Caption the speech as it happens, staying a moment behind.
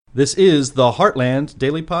This is the Heartland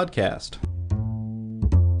Daily Podcast.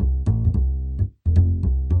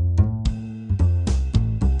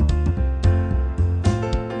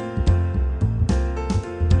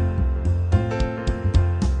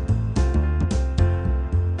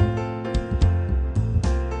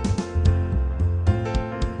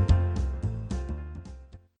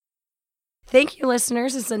 Thank you,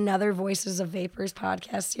 listeners. It's another Voices of Vapors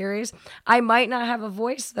podcast series. I might not have a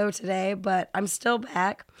voice, though, today, but I'm still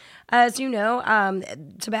back. As you know,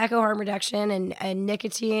 tobacco harm reduction and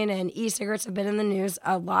nicotine and e-cigarettes have been in the news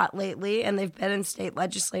a lot lately, and they've been in state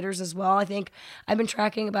legislators as well. I think I've been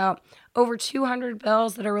tracking about over 200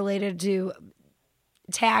 bills that are related to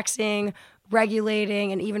taxing,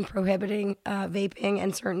 regulating, and even prohibiting vaping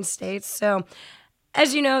in certain states. So,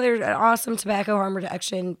 as you know, there's an awesome tobacco harm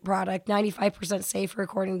reduction product, 95% safer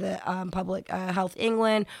according to Public Health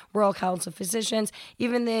England, Royal Council of Physicians.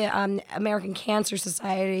 Even the American Cancer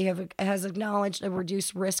Society has acknowledged a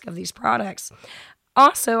reduced risk of these products.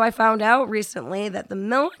 Also, I found out recently that the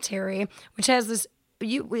military, which has this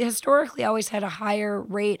historically always had a higher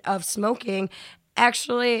rate of smoking,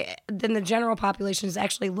 actually than the general population, is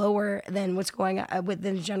actually lower than what's going on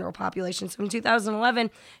within the general population. So in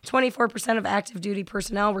 2011, 24% of active duty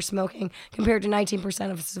personnel were smoking compared to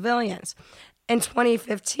 19% of civilians. In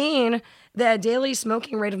 2015, the daily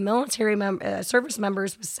smoking rate of military service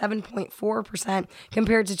members was 7.4%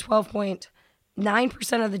 compared to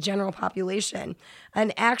 12.9% of the general population.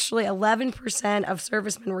 And actually 11% of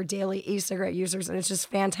servicemen were daily e-cigarette users, and it's just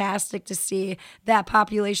fantastic to see that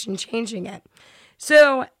population changing it.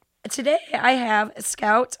 So today I have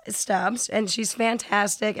Scout Stubbs, and she's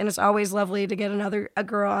fantastic, and it's always lovely to get a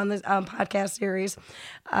girl on this podcast series.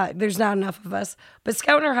 There's not enough of us. But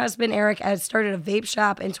Scout and her husband, Eric, had started a vape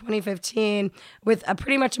shop in 2015 with a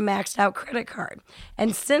pretty much maxed out credit card.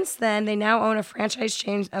 And since then, they now own a franchise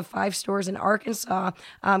chain of 5 stores in Arkansas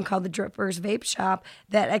called the Drippers Vape Shop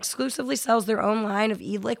that exclusively sells their own line of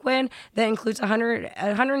e-liquid that includes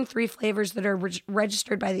 103 flavors that are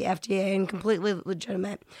registered by the FDA and completely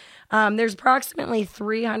legitimate. There's approximately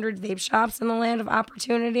 300 vape shops in the land of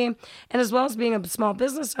opportunity. And as well as being a small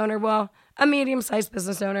business owner, a medium-sized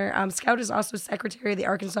business owner, Scout is also secretary of the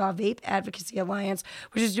Arkansas Vape Advocacy Alliance,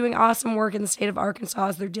 which is doing awesome work in the state of Arkansas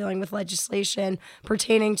as they're dealing with legislation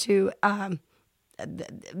pertaining to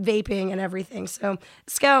vaping and everything. So,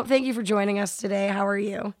 Scout, thank you for joining us today. How are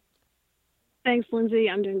you? Thanks, Lindsay.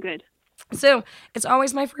 I'm doing good. So it's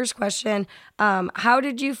always my first question. How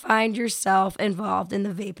did you find yourself involved in the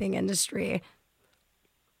vaping industry?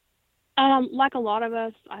 Like a lot of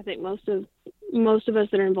us, I think most of us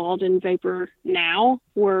that are involved in vapor now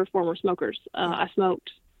were former smokers. I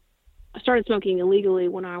started smoking illegally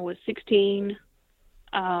when I was 16.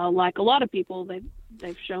 Like a lot of people,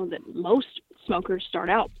 they've shown that most smokers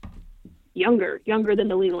start out younger than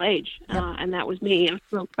the legal age, and that was me. I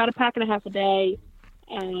smoked about a pack and a half a day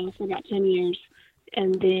for about 10 years,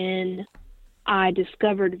 and then I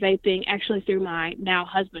discovered vaping actually through my now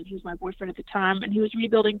husband. He was my boyfriend at the time, and he was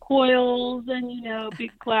rebuilding coils and,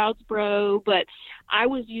 big clouds, bro. But I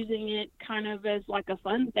was using it kind of as like a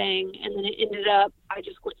fun thing, and then it ended up I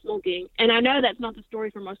just quit smoking. And I know that's not the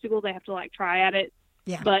story for most people. They have to try at it.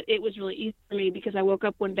 Yeah. But it was really easy for me because I woke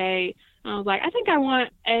up one day and I was like, I think I want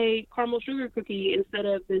a caramel sugar cookie instead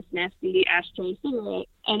of this nasty ashtray cigarette.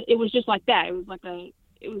 And it was just like that. It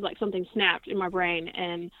was like something snapped in my brain,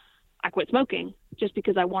 and I quit smoking just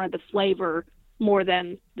because I wanted the flavor more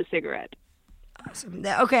than the cigarette. Awesome.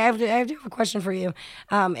 Okay, I have a question for you,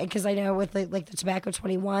 because I know with the Tobacco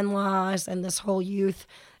 21 laws and this whole youth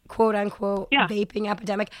quote unquote vaping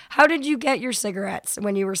epidemic. How did you get your cigarettes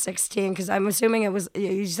when you were 16? Because I'm assuming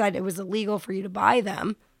you said it was illegal for you to buy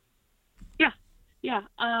them. Yeah.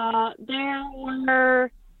 There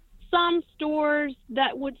were some stores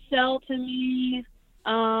that would sell to me.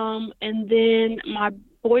 And then my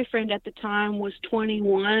boyfriend at the time was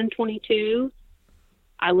 21, 22.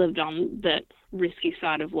 I lived on the risky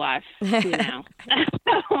side of life, So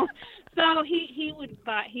he would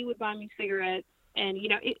buy me cigarettes, and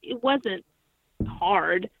it wasn't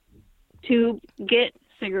hard to get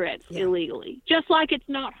cigarettes illegally. Just like it's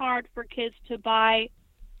not hard for kids to buy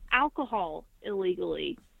alcohol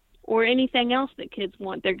illegally or anything else that kids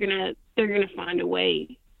want. They're gonna find a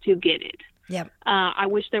way to get it. Yep. I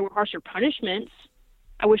wish there were harsher punishments.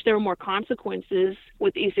 I wish there were more consequences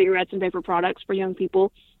with e-cigarettes and vapor products for young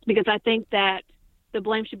people, because I think that the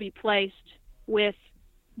blame should be placed with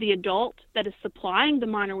the adult that is supplying the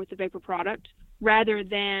minor with the vapor product, rather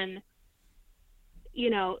than,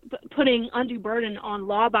 putting undue burden on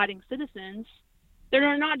law-abiding citizens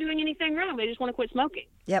they're not doing anything wrong. They just want to quit smoking.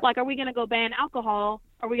 Yep. Like, are we going to go ban alcohol?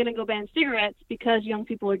 Are we going to go ban cigarettes because young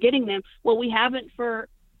people are getting them? Well, we haven't for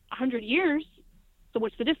 100 years. So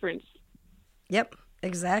what's the difference? Yep,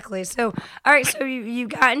 exactly. So, all right, so you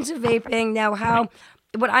got into vaping. Now,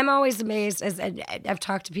 what I'm always amazed is, and I've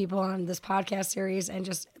talked to people on this podcast series and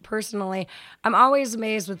just personally, I'm always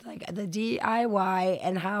amazed with like the DIY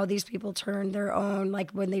and how these people turned their own,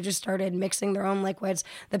 like when they just started mixing their own liquids,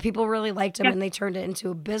 the people really liked them and they turned it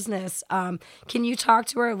into a business. Can you talk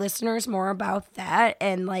to our listeners more about that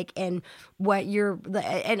and what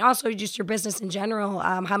and also just your business in general,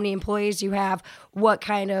 how many employees you have, what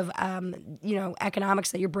kind of,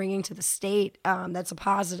 economics that you're bringing to the state that's a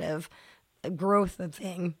positive growth of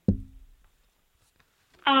thing?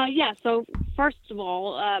 So first of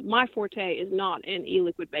all, my forte is not in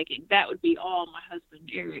e-liquid baking. That would be all my husband,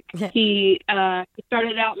 Eric. He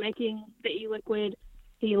started out making the e-liquid.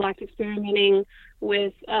 He liked experimenting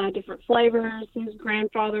with different flavors. His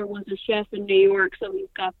grandfather was a chef in New York, so he's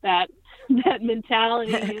got that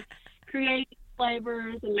mentality of creating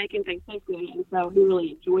flavors and making things taste good. And so he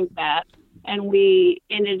really enjoyed that. And we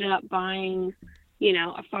ended up buying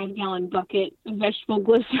a 5-gallon bucket of vegetable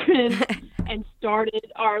glycerin and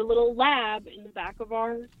started our little lab in the back of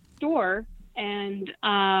our store. And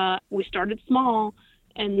we started small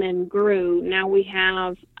and then grew. Now we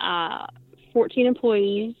have 14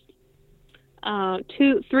 employees. 3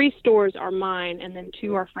 stores are mine, and then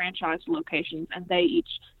 2 are franchise locations, and they each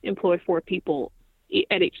employ 4 people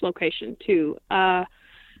at each location too.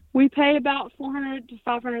 We pay about $400,000 to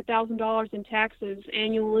 $500,000 in taxes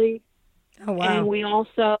annually. Oh, wow. And we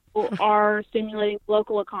also are stimulating the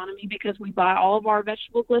local economy because we buy all of our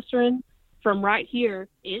vegetable glycerin from right here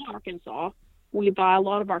in Arkansas. We buy a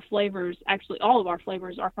lot of our flavors. Actually, all of our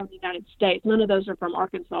flavors are from the United States. None of those are from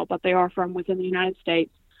Arkansas, but they are from within the United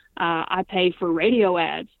States. I pay for radio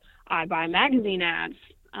ads. I buy magazine ads.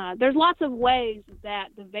 There's lots of ways that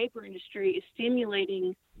the vapor industry is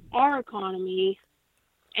stimulating our economy.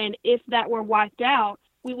 And if that were wiped out,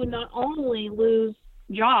 we would not only lose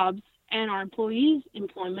jobs and our employees'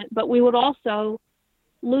 employment, but we would also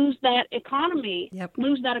lose that economy,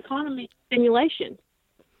 lose that economy stimulation.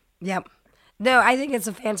 Yep. No, I think it's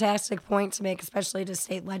a fantastic point to make, especially to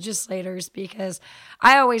state legislators, because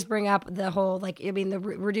I always bring up the whole, the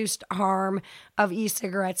reduced harm of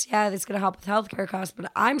e-cigarettes. Yeah, it's going to help with healthcare costs,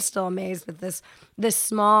 but I'm still amazed with this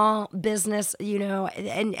small business,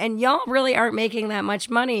 and y'all really aren't making that much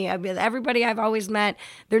money. I mean, everybody I've always met,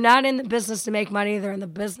 they're not in the business to make money. They're in the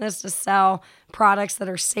business to sell products that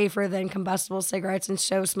are safer than combustible cigarettes and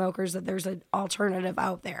show smokers that there's an alternative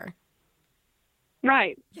out there.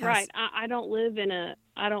 Right, yes. Right. I don't live in a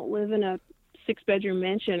 6-bedroom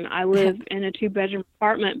mansion. I live in a 2-bedroom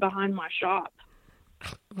apartment behind my shop.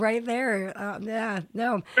 Right there. Right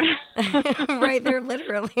there,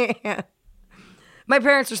 literally. My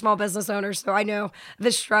parents are small business owners, so I know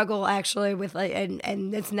the struggle actually with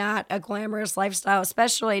and it's not a glamorous lifestyle,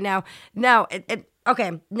 especially now.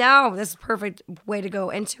 Okay, now this is a perfect way to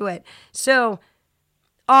go into it. So,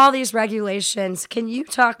 all these regulations. Can you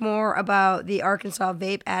talk more about the Arkansas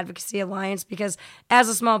Vape Advocacy Alliance? Because as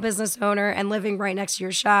a small business owner and living right next to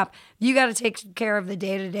your shop, you got to take care of the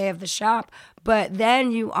day-to-day of the shop, but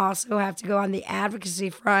then you also have to go on the advocacy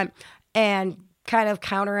front and kind of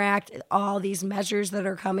counteract all these measures that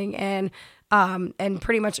are coming in and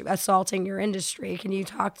pretty much assaulting your industry. Can you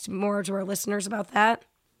talk more to our listeners about that?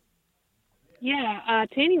 Yeah,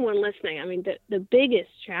 to anyone listening, I mean, the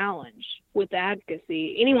biggest challenge with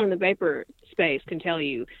advocacy, anyone in the vapor space can tell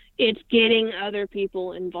you, it's getting other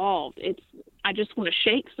people involved. I just want to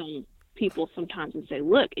shake some people sometimes and say,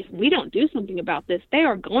 look, if we don't do something about this, they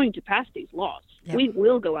are going to pass these laws. Yep. We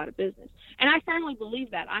will go out of business. And I firmly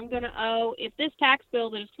believe that. I'm going to owe, if this tax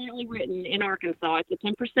bill that is currently written in Arkansas, it's a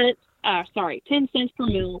 10 cents per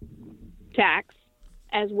mil tax,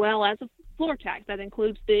 as well as a floor tax. That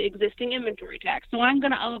includes the existing inventory tax. So I'm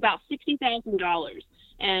going to owe about $60,000,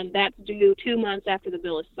 and that's due 2 months after the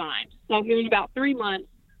bill is signed. So here in about 3 months,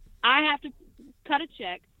 I have to cut a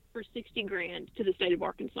check for $60,000 to the state of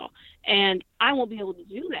Arkansas. And I won't be able to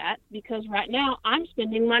do that because right now I'm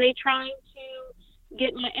spending money trying to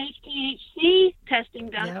get my HPHC testing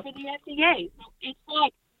done for the FDA. So it's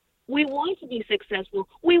like, we want to be successful.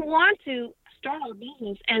 We want to start our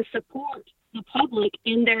business and support the public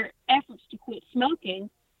in their efforts to quit smoking.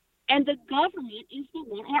 And the government is the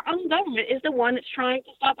one, our own government is the one that's trying to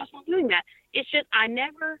stop us from doing that. It's just, I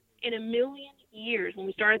never in a million years, when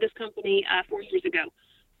we started this company 4 years ago,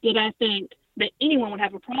 did I think that anyone would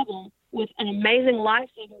have a problem with an amazing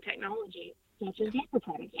life-saving technology such as vapor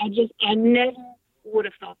products. I never would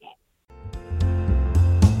have thought that.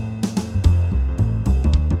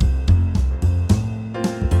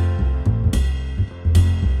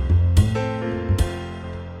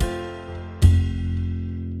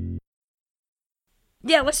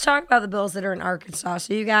 Yeah, let's talk about the bills that are in Arkansas.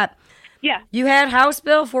 So you had House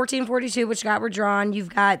Bill 1442, which got withdrawn.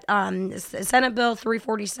 You've got Senate Bill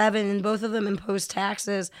 347, and both of them impose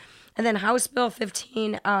taxes. And then House Bill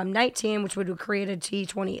 1519, which would have created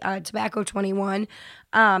Tobacco 21.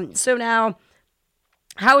 So now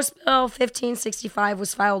House Bill 1565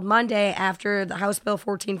 was filed Monday after the House Bill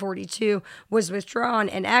 1442 was withdrawn,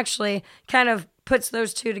 and actually kind of puts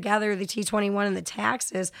those two together, the T21 and the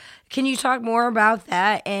taxes. Can you talk more about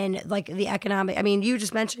that and like the economic? I mean, you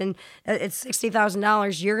just mentioned it's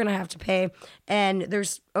 $60,000 you're going to have to pay, and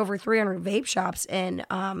there's over 300 vape shops in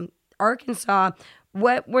Arkansas.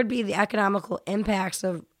 What would be the economical impacts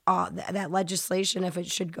of that legislation if it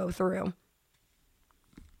should go through?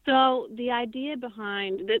 So the idea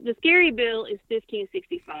behind the scary bill is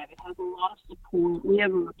 1565. It has a lot of support. We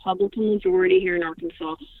have a Republican majority here in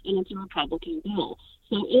Arkansas, and it's a Republican bill.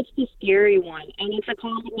 So it's the scary one, and it's a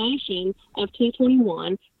combination of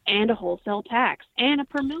T21 and a wholesale tax and a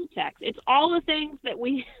per mil tax. It's all the things that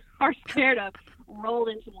we are scared of rolled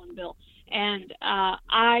into one bill. And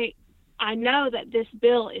I know that this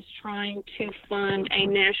bill is trying to fund a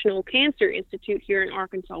National Cancer Institute here in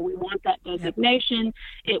Arkansas. We want that designation.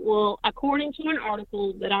 It will, according to an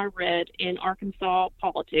article that I read in Arkansas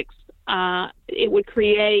Politics, it would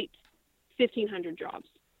create 1,500 jobs,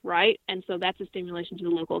 right? And so that's a stimulation to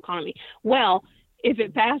the local economy. Well, if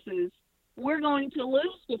it passes, we're going to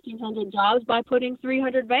lose 1,500 jobs by putting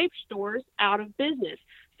 300 vape stores out of business.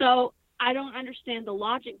 So I don't understand the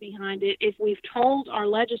logic behind it if we've told our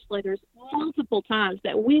legislators multiple times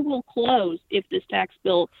that we will close if this tax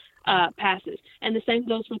bill passes. And the same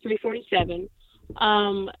goes for 347.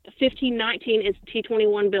 1519 is the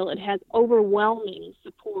T21 bill. It has overwhelming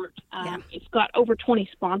support. It's got over 20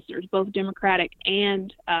 sponsors, both Democratic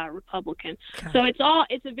and Republican. Okay. So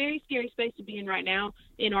it's a very scary space to be in right now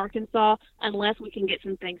in Arkansas unless we can get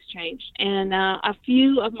some things changed. And a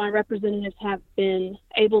few of my representatives have been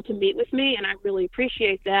able to meet with me, and I really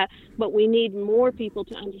appreciate that. But we need more people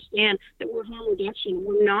to understand that we're harm reduction.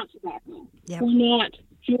 We're not tobacco. Yep. We're not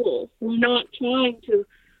fuel. We're not trying to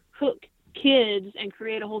hook kids and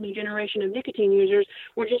create a whole new generation of nicotine users.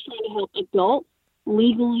 We're just trying to help adults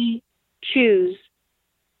legally choose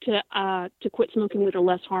to quit smoking with a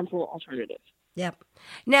less harmful alternative. Yep.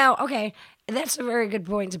 Now, okay, that's a very good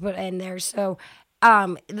point to put in there. So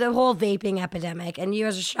the whole vaping epidemic, and you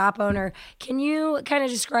as a shop owner, can you kind of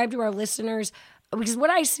describe to our listeners, because what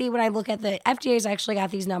I see when I look at the FDA's actually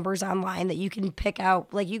got these numbers online that you can pick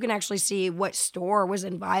out, like you can actually see what store was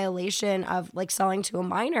in violation of like selling to a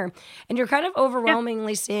minor, and you're kind of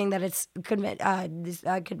overwhelmingly seeing that it's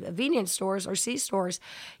convenience stores or C-stores.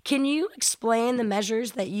 Can you explain the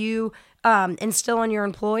measures that you instill on your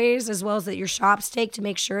employees as well as that your shops take to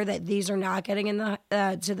make sure that these are not getting in the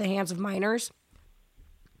to the hands of minors?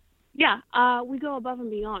 Yeah, we go above and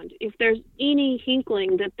beyond. If there's any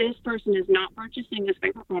inkling that this person is not purchasing this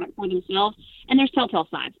vapor product for themselves, and there's telltale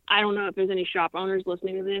signs. I don't know if there's any shop owners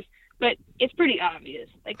listening to this, but it's pretty obvious.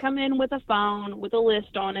 They come in with a phone with a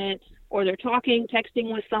list on it, or they're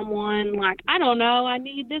texting with someone like, I don't know, I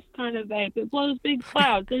need this kind of vape. It blows big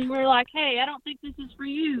clouds. And we're like, hey, I don't think this is for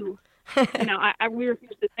you. We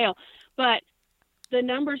refuse to sell. But the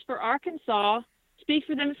numbers for Arkansas speak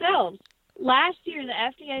for themselves. Last year, the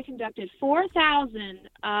FDA conducted 4,000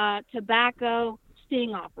 tobacco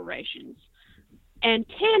sting operations, and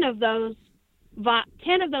 10 of those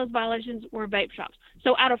violations were vape shops.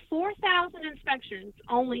 So out of 4,000 inspections,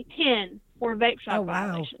 only 10 were vape shop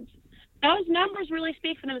violations. Those numbers really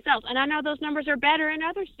speak for themselves, and I know those numbers are better in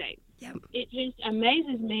other states. Yep. It just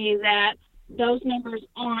amazes me that those numbers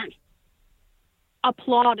aren't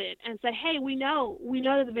applauded and say, hey, we know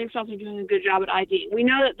that the vape shops are doing a good job at ID. We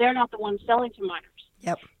know that they're not the ones selling to minors.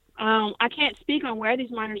 Yep. I can't speak on where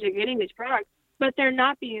these minors are getting these products, but they're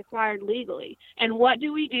not being acquired legally. And what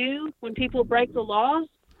do we do when people break the laws?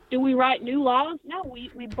 Do we write new laws? No,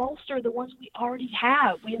 we bolster the ones we already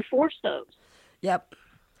have. We enforce those. Yep.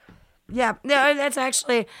 Yeah, no, that's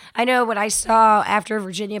actually, I know what I saw after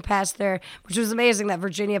Virginia passed which was amazing that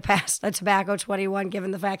Virginia passed a Tobacco 21,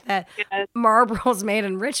 given the fact that Marlboro's made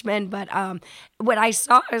in Richmond. But what I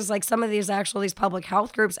saw is like some of these public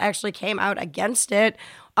health groups actually came out against it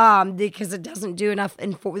because it doesn't do enough.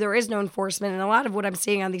 There is no enforcement. And a lot of what I'm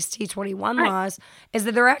seeing on these T21 laws is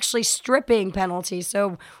that they're actually stripping penalties.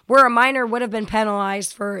 So where a minor would have been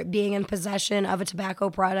penalized for being in possession of a tobacco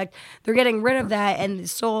product, they're getting rid of that. And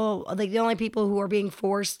the only people who are being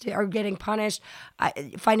are getting punished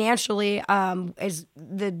financially is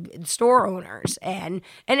the store owners. And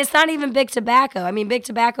it's not even Big Tobacco. I mean, Big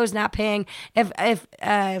Tobacco is not paying if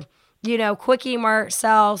Quickie Mart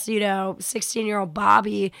sells, 16-year-old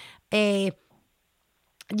Bobby a,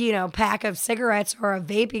 pack of cigarettes or a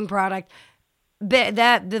vaping product, but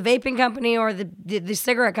that the vaping company or the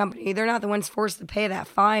cigarette company, they're not the ones forced to pay that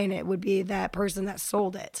fine. It would be that person that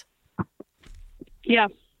sold it. Yeah.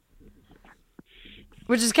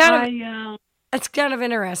 Which is it's kind of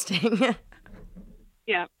interesting.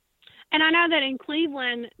 Yeah. And I know that in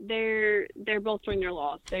Cleveland, they're bolstering their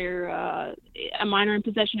laws. They're a minor in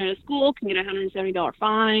possession at a school can get a $170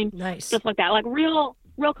 fine. Nice. Stuff like that, like real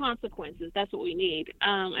consequences. That's what we need.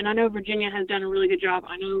 And I know Virginia has done a really good job.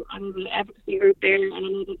 I know the advocacy group there, and I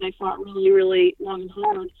know that they fought really, really long and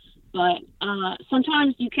hard. But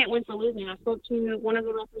sometimes you can't win for losing. I spoke to one of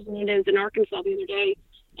the representatives in Arkansas the other day,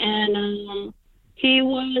 and he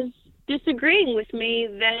was disagreeing with me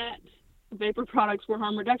that vapor products were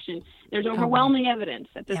harm reduction. There's overwhelming evidence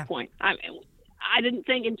at this point. I didn't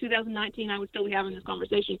think in 2019 I would still be having this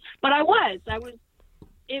conversation, but I was.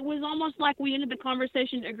 It was almost like we ended the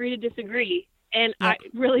conversation agree to disagree, and it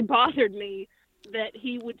really bothered me that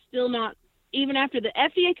he would still not, even after the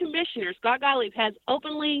FDA commissioner, Scott Gottlieb, has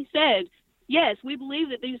openly said, yes, we believe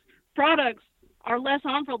that these products are less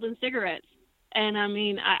harmful than cigarettes. And I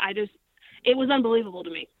mean, it was unbelievable to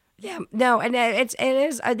me. Yeah, no, and it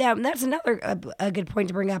is. That's another a good point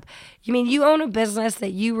to bring up. You mean you own a business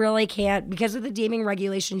that you really can't, because of the deeming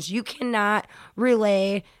regulations, you cannot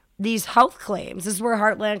relay these health claims. This is where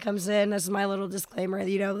Heartland comes in. This is my little disclaimer,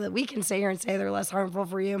 that we can sit here and say they're less harmful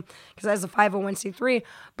for you because that's a 501c3.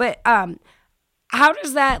 But how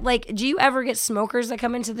does that, do you ever get smokers that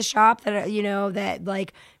come into the shop that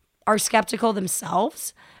that are skeptical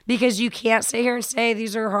themselves? Because you can't sit here and say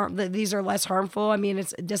these are less harmful. I mean,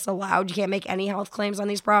 it's disallowed. You can't make any health claims on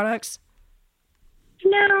these products.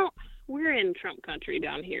 No, we're in Trump country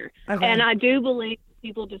down here. Okay. And I do believe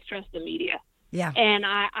people distrust the media. Yeah. And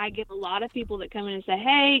I get a lot of people that come in and say,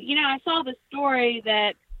 hey, I saw this story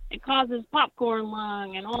that it causes popcorn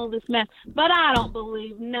lung and all this mess, but I don't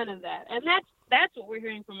believe none of that. And that's what we're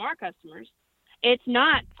hearing from our customers. It's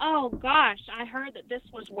not, oh, gosh, I heard that this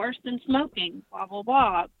was worse than smoking, blah, blah,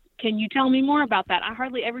 blah. Can you tell me more about that? I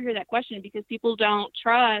hardly ever hear that question because people don't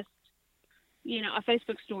trust, a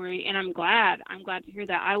Facebook story, and I'm glad to hear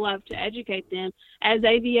that. I love to educate them. As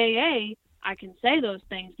AVAA, I can say those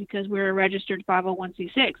things because we're a registered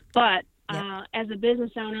 501c6. But as a business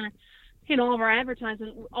owner, in all of our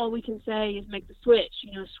advertising, all we can say is make the switch,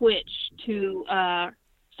 switch to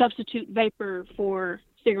substitute vapor for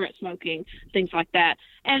cigarette smoking, things like that.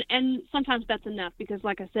 And sometimes that's enough because,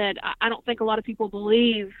 like I said, I don't think a lot of people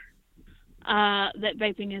believe that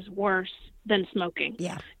vaping is worse than smoking.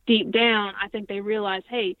 Yeah. Deep down, I think they realize,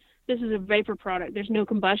 hey, this is a vapor product. There's no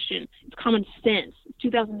combustion. It's common sense. It's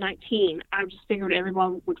 2019. I just figured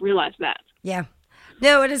everyone would realize that. Yeah.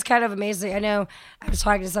 No, it is kind of amazing. I know I was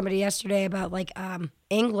talking to somebody yesterday about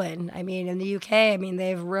England. I mean, in the UK,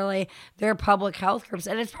 their public health groups,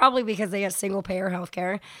 and it's probably because they get single payer health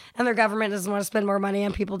care and their government doesn't want to spend more money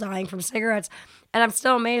on people dying from cigarettes. And I'm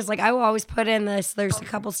still amazed. I will always put in this. There's a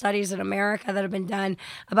couple studies in America that have been done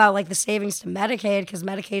about the savings to Medicaid, because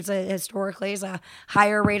Medicaid's historically is a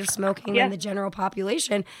higher rate of smoking than the general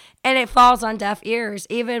population, and it falls on deaf ears.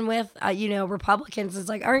 Even with Republicans, it's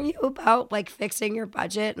aren't you about fixing your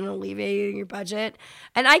budget and alleviating your budget?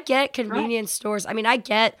 And I get convenience stores. I mean, I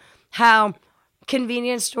get how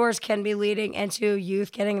convenience stores can be leading into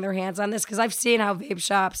youth getting their hands on this, because I've seen how vape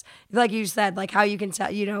shops, like you said, how you can sell,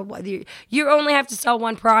 you only have to sell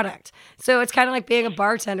one product. So it's kind of like being a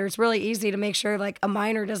bartender. It's really easy to make sure a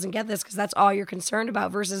minor doesn't get this because that's all you're concerned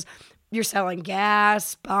about, versus you're selling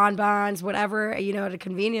gas, bonbons, whatever, at a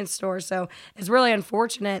convenience store. So it's really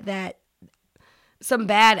unfortunate that some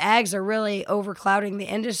bad eggs are really overclouding the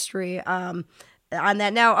industry on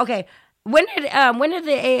that. Now, okay, when did the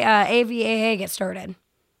AVAA get started?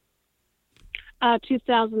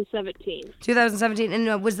 2017. 2017,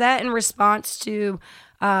 and was that in response to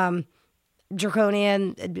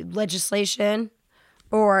draconian legislation,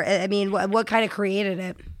 or what kind of created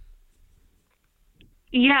it?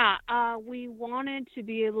 Yeah, we wanted to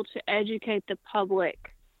be able to educate the public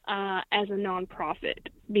as a nonprofit,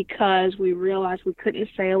 because we realized we couldn't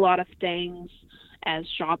say a lot of things as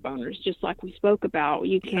shop owners, just like we spoke about.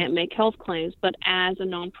 You can't make health claims, but as a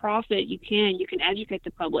nonprofit, you can educate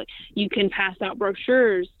the public. You can pass out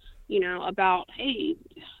brochures, about, hey,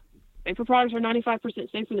 vapor products are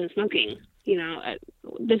 95% safer than smoking.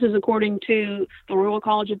 This is according to the Royal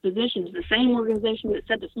College of Physicians, the same organization that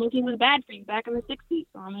said that smoking was bad for you back in the 60s.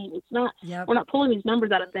 So, it's not, we're not pulling these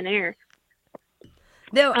numbers out of thin air.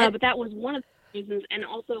 No, but that was one of the reasons. And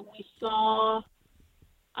also we saw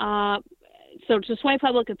so to sway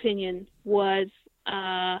public opinion was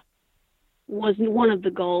one of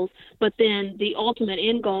the goals, but then the ultimate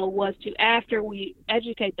end goal was to, after we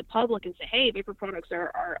educate the public and say, hey, vapor products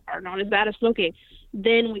are not as bad as smoking,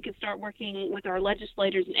 then we could start working with our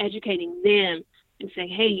legislators and educating them and saying,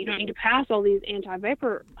 hey, you don't need to pass all these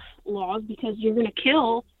anti-vapor laws because you're going to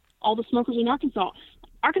kill all the smokers in Arkansas.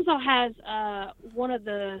 Arkansas has one of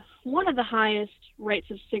the highest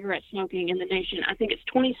rates of cigarette smoking in the nation. I think it's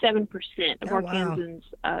 27% of Arkansans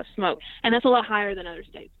smoke, and that's a lot higher than other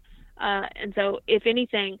states. And so, if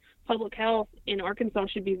anything, public health in Arkansas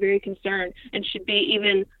should be very concerned and should be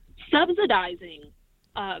even subsidizing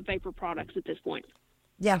vapor products at this point.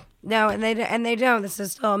 Yeah, no, and they don't. This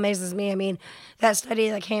still amazes me. I mean, that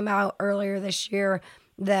study that came out earlier this year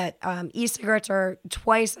that e-cigarettes are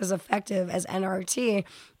twice as effective as NRT,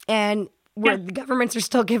 and where the governments are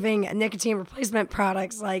still giving nicotine replacement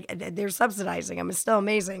products, like they're subsidizing them. It's still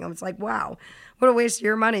amazing. It's like, wow, what a waste of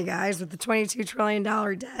your money, guys, with the $22 trillion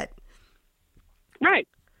debt.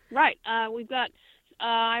 Right. We've got,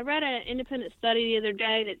 I read an independent study the other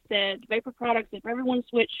day that said vapor products, if everyone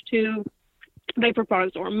switched to vapor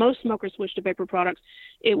products, or most smokers switched to vapor products,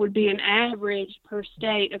 it would be an average per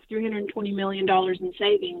state of $320 million in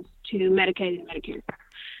savings to Medicaid and Medicare.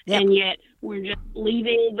 Yep. And yet we're just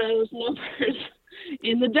leaving those numbers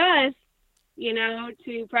in the dust,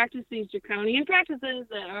 to practice these draconian practices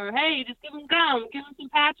that are, hey, just give them gum, give them some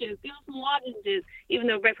patches, give them some lozenges, even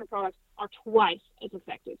though vapor products are twice as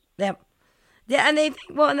effective. Yep. Yeah, and they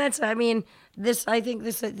think, well, and that's, I mean, this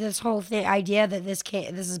whole thing, idea that this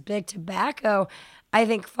is big tobacco, I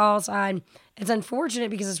think falls on, it's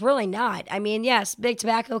unfortunate because it's really not. I mean, yes, big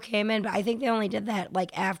tobacco came in, but I think they only did that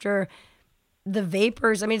like after the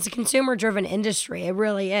vapors. I mean, it's a consumer-driven industry. It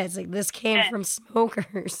really is. Like, this came from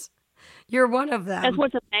smokers. You're one of them. That's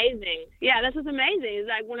what's amazing. Yeah, that's what's amazing. Is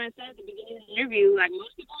like when I said at the beginning of the interview, like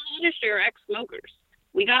most people in the industry are ex-smokers.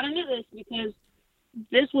 We got into this because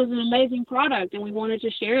this was an amazing product and we wanted to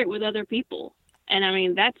share it with other people. And I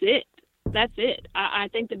mean, that's it. I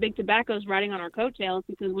think the big tobacco is riding on our coattails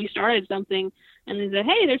because we started something and they said,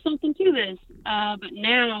 hey, there's something to this. But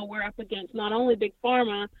now we're up against not only big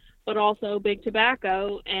pharma, but also big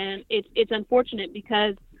tobacco. And it's unfortunate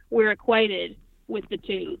because we're equated with the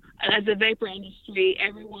two. As a vapor industry,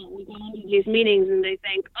 we go into these meetings and they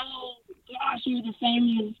think, oh gosh, you're the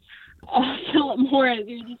same as Philip Morris,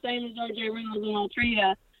 you're the same as RJ Reynolds and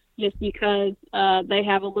Altria, just because they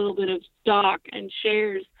have a little bit of stock and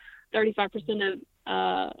shares 35%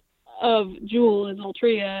 of Juul is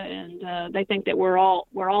Altria, and they think that we're all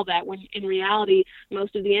that, when in reality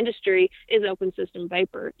most of the industry is open system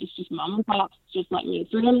vapor. It's just mom and pops, just like me.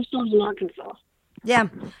 300 stores in Arkansas. Yeah.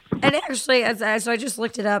 And actually, so I just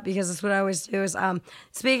looked it up because that's what I always do is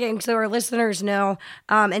speaking, so our listeners know,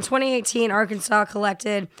 in 2018, Arkansas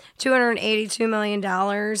collected $282 million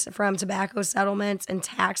from tobacco settlements and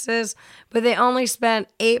taxes, but they only spent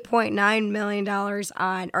 $8.9 million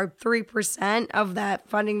on, or 3% of that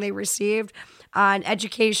funding they received, on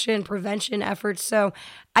education prevention efforts. So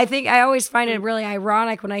I think I always find it really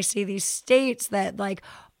ironic when I see these states that like,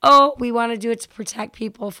 oh, we want to do it to protect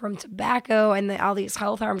people from tobacco and all these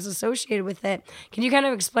health harms associated with it. Can you kind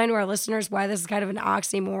of explain to our listeners why this is kind of an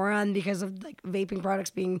oxymoron because of like vaping products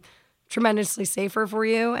being tremendously safer for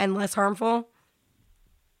you and less harmful?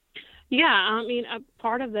 Yeah, I mean, a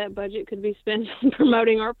part of that budget could be spent on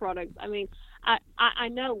promoting our products. I mean, I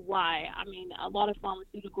know why. I mean, a lot of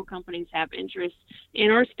pharmaceutical companies have interest in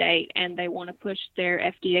our state and they want to push their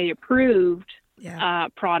FDA-approved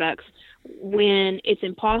products when it's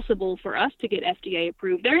impossible for us to get FDA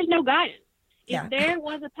approved. There is no guidance. If there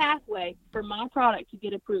was a pathway for my product to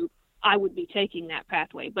get approved, I would be taking that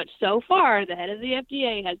pathway. But so far, the head of the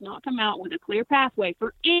FDA has not come out with a clear pathway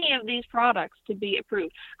for any of these products to be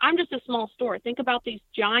approved. I'm just a small store. Think about these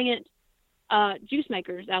giant juice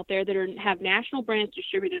makers out there that have national brands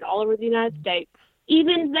distributed all over the United States.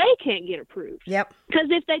 Even they can't get approved. Yep. Because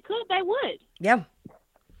if they could, they would. Yep.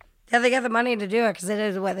 Yeah, they got the money to do it because it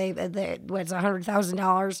is what's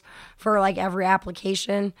 $100,000 for like every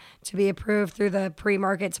application to be approved through the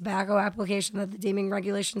pre-market tobacco application that the deeming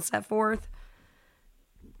regulations set forth.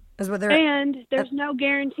 Is what and there's no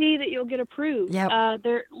guarantee that you'll get approved. Yep.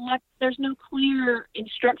 There's no clear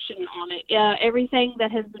instruction on it. Everything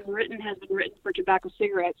that has been written for tobacco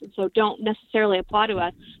cigarettes, and so don't necessarily apply to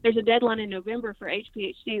us. There's a deadline in November for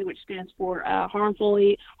HPHC, which stands for harmful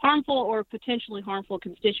or potentially harmful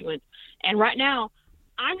constituents. And right now,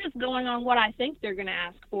 I'm just going on what I think they're going to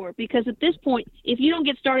ask for, because at this point, if you don't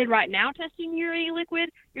get started right now testing your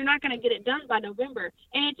e-liquid, you're not going to get it done by November.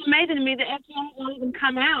 And it's amazing to me that FDA has not even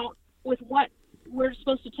come out with what we're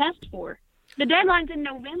supposed to test for. The deadline's in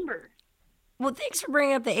November. Well, thanks for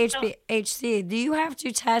bringing up the HC. Do you have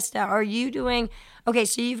to test out? Are you doing, okay,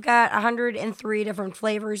 so you've got 103 different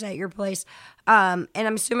flavors at your place, and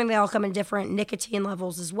I'm assuming they all come in different nicotine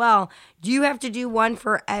levels as well. Do you have to do one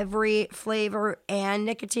for every flavor and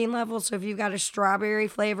nicotine level? So if you've got a strawberry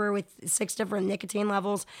flavor with 6 different nicotine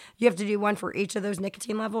levels, you have to do one for each of those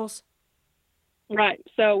nicotine levels? Right.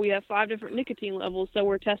 So we have 5 different nicotine levels. So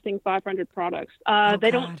we're testing 500 products. Oh,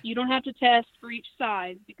 You don't have to test for each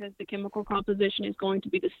size because the chemical composition is going to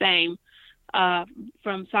be the same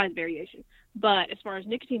from size variation. But as far as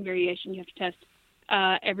nicotine variation, you have to test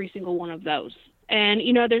every single one of those. And,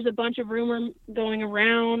 there's a bunch of rumor going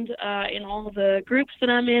around in all of the groups that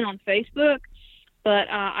I'm in on Facebook. But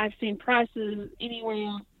I've seen prices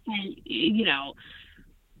anywhere from,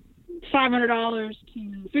 $500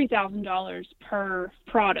 to $3,000 per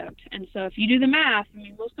product. And so if you do the math,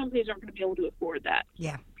 most companies aren't going to be able to afford that.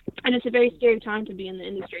 Yeah. And it's a very scary time to be in the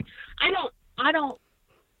industry. I don't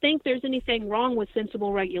think there's anything wrong with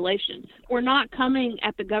sensible regulations. We're not coming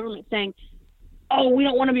at the government saying, oh, we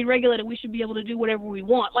don't want to be regulated, we should be able to do whatever we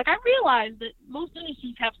want. Like, I realize that most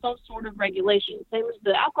industries have some sort of regulation. Same as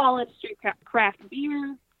the alcohol industry, craft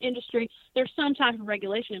beer industry, there's some type of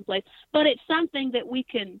regulation in place. But it's something that we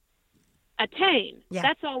can attain. Yeah.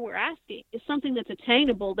 That's all we're asking, is something that's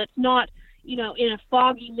attainable, that's not, in a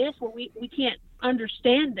foggy mist where we can't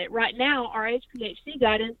understand it. Right now, our HPHC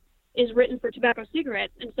guidance is written for tobacco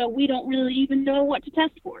cigarettes, and so we don't really even know what to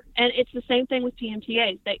test for. And it's the same thing with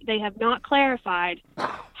PMTAs. They have not clarified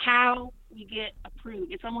how we get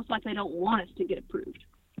approved. It's almost like they don't want us to get approved.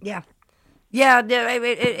 Yeah. Yeah,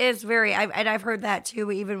 it is very, I've heard that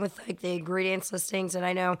too, even with like the ingredients listings. And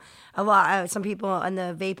I know a lot, some people in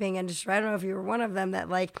the vaping industry, I don't know if you were one of them, that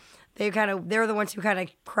like they're the ones who kind of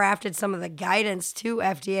crafted some of the guidance to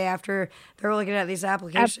FDA after they're looking at these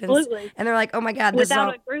applications. Absolutely. And they're like, oh my God,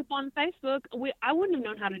 without a group on Facebook, I wouldn't have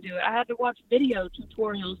known how to do it. I had to watch video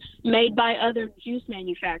tutorials made by other juice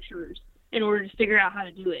manufacturers in order to figure out how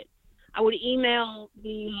to do it. I would email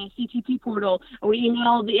the CTP portal. I would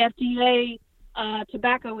email the FDA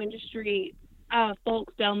tobacco industry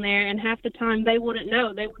folks down there, and half the time they wouldn't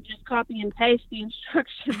know. They would just copy and paste the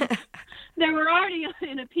instructions. They were already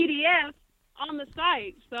in a PDF on the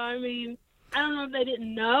site. So, I don't know if they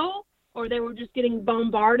didn't know or they were just getting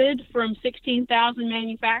bombarded from 16,000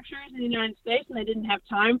 manufacturers in the United States and they didn't have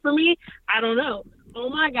time for me. I don't know. Oh,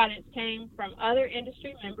 my God, it came from other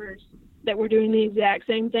industry members that were doing the exact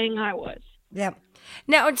same thing I was. Yep.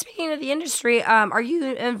 Now, and speaking of the industry, are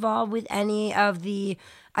you involved with any of the,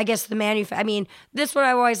 this is what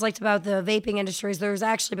I always liked about the vaping industry is there was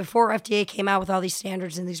actually, before FDA came out with all these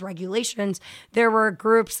standards and these regulations, there were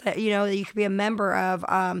groups that, that you could be a member of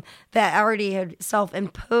that already had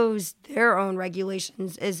self-imposed their own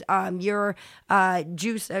regulations. Is your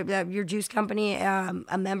juice company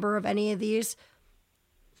a member of any of these?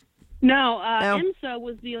 No, IMSA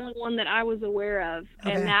was the only one that I was aware of,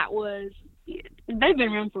 okay. And that was, they've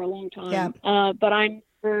been around for a long time. Yeah. But I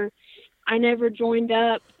never joined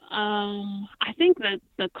up. I think that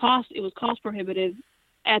it was cost prohibitive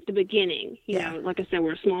at the beginning. You know, like I said,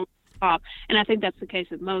 we're a small shop, and I think that's the case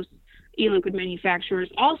with most e-liquid manufacturers.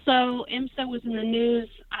 Also, IMSA was in the news.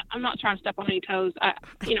 I'm not trying to step on any toes. I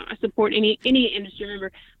support any industry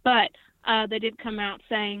member, but they did come out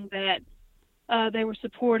saying that they were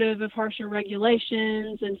supportive of harsher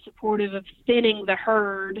regulations and supportive of thinning the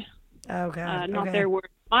herd. Okay. Not their word,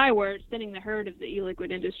 my word, thinning the herd of the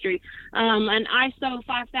e-liquid industry. An ISO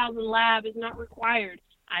 5000 lab is not required.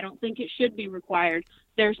 I don't think it should be required.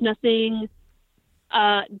 There's nothing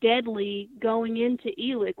deadly going into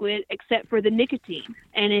e-liquid except for the nicotine.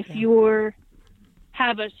 And if you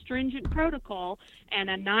have a stringent protocol and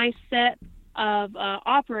a nice set of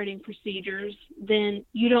operating procedures, then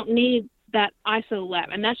you don't need that ISO lab.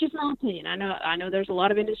 And that's just my opinion. I know there's a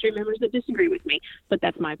lot of industry members that disagree with me, but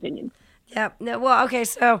that's my opinion. Yeah. No, well, okay.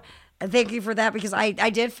 So thank you for that, because I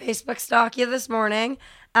did Facebook stalk you this morning.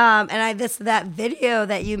 And that video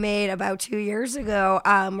that you made about 2 years ago,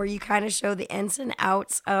 where you kind of show the ins and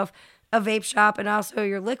outs of a vape shop and also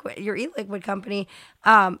your e-liquid company.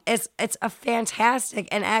 It's a fantastic,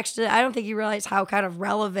 and actually I don't think you realize how kind of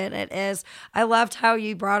relevant it is. I loved how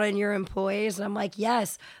you brought in your employees, and I'm like,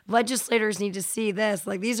 yes, legislators need to see this.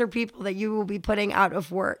 Like, these are people that you will be putting out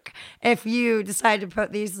of work if you decide to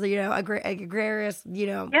put these, agrarious,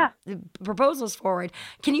 proposals forward.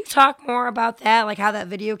 Can you talk more about that, like how that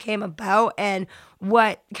video came about and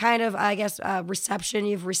what kind of, reception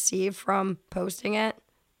you've received from posting it?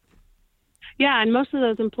 Yeah, and most of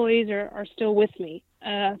those employees are still with me.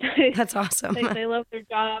 That's awesome. They love their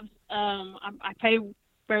jobs. I pay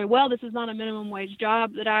very well. This is not a minimum wage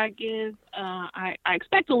job that I give. I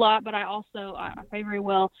expect a lot, but I pay very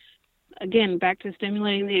well. Again, back to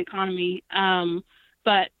stimulating the economy.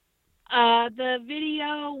 But the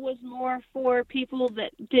video was more for people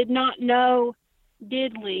that did not know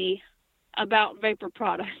diddly about vapor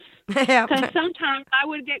products. Yeah. Because sometimes I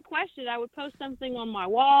would get questioned. I would post something on my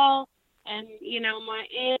wall, and my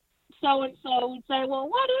aunt so-and-so would say, well,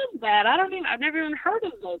 what is that? I've never even heard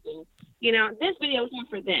of vaping. This video was more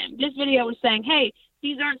for them. This video was saying, hey,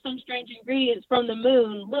 these aren't some strange ingredients from the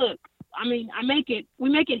moon. Look, we make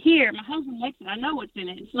it here. My husband makes it. I know what's in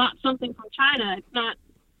it. It's not something from China. It's not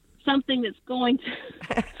something that's going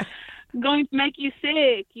to make you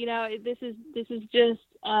sick. This is just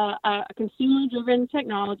a consumer-driven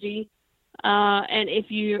technology. And if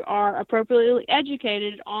you are appropriately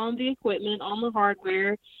educated on the equipment, on the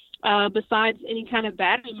hardware, besides any kind of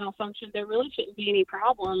battery malfunction, there really shouldn't be any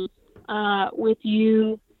problem with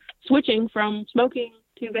you switching from smoking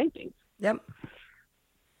to vaping. Yep.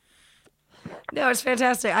 No, it's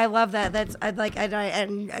fantastic. I love that.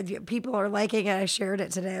 And people are liking it. I shared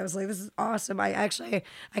it today. I was like, this is awesome. I kind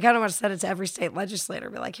of want to send it to every state legislator.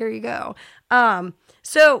 Be like, here you go.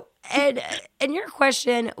 So, and your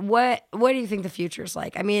question, what do you think the future is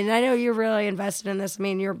like? I mean, I know you're really invested in this. I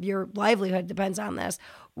mean, your livelihood depends on this.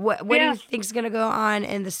 What do you think is going to go on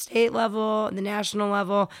in the state level, the national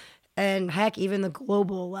level, and heck, even the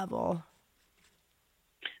global level?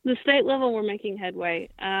 The state level, we're making headway.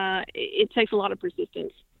 It takes a lot of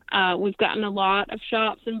persistence. We've gotten a lot of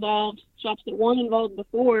shops involved, shops that weren't involved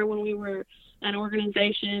before when we were an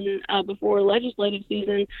organization before legislative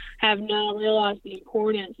season, have now realized the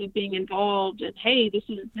importance of being involved. And hey, this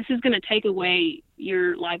is going to take away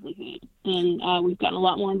your livelihood. And we've gotten a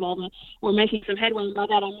lot more involvement. We're making some headway. And by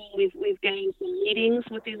that I mean we've gained some meetings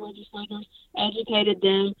with these legislators, educated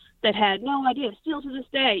them that had no idea. Still to this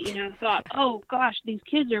day, thought, oh gosh, these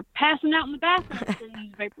kids are passing out in the bathroom from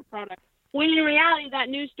these vapor products. When in reality, that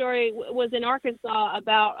news story was in Arkansas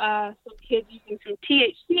about some kids using some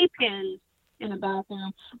THC pens in a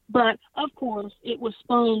bathroom. But, of course, it was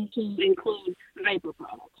spun to include vapor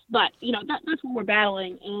products. But, that's what we're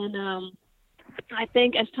battling. And I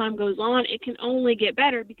think as time goes on, it can only get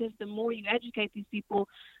better because the more you educate these people,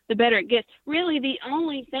 the better it gets. Really, the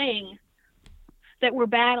only thing that we're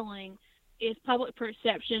battling is public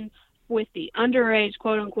perception with the underage,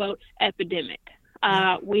 quote-unquote, epidemic.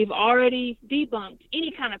 We've already debunked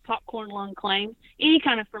any kind of popcorn lung claims, any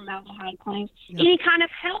kind of formaldehyde claims, any kind of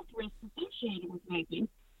health risks associated with vaping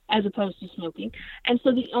as opposed to smoking. And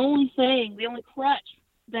so the only crutch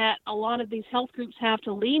that a lot of these health groups have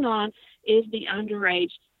to lean on is the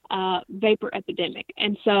underage vapor epidemic.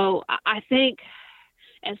 And so I think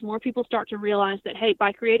as more people start to realize that, hey,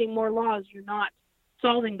 by creating more laws, you're not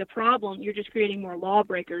solving the problem, you're just creating more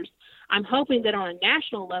lawbreakers. I'm hoping that on a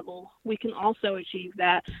national level, we can also achieve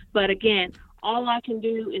that. But again, all I can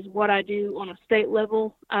do is what I do on a state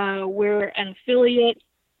level. We're an affiliate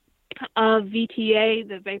of VTA,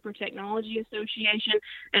 the Vapor Technology Association,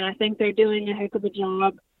 and I think they're doing a heck of a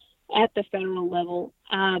job at the federal level.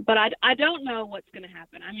 But I don't know what's going to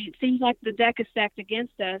happen. I mean, it seems like the deck is stacked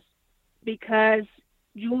against us because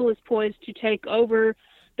Juul is poised to take over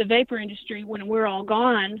the vapor industry when we're all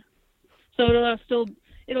gone. So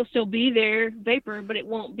it'll still be there, vapor, but it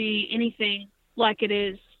won't be anything like it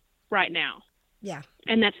is right now. Yeah.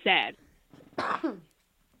 And that's sad.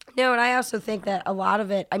 No, and I also think that a lot of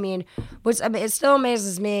it, it still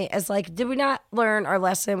amazes me is like, did we not learn our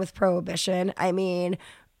lesson with Prohibition? I mean,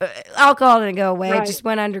 alcohol didn't go away; It just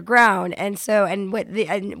went underground. And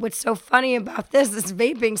what's so funny about this is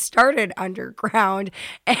vaping started underground,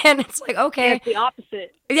 and it's like, okay, it's the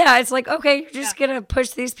opposite. Yeah, it's like, okay, you're just gonna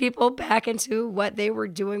push these people back into what they were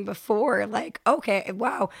doing before. Like, okay,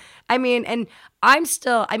 wow. I mean, and I'm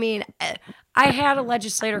still. I mean, I had a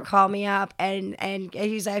legislator call me up, and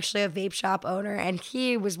he's actually a vape shop owner, and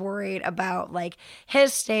he was worried about like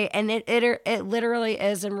his state, and it literally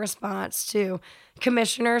is in response to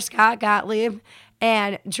Commissioner Scott Gottlieb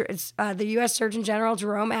and the U.S. Surgeon General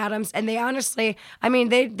Jerome Adams, and they honestly,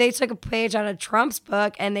 they took a page out of Trump's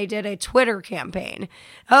book and they did a Twitter campaign.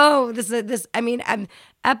 Oh, this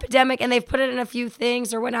epidemic, and they've put it in a few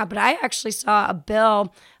things or whatnot. But I actually saw a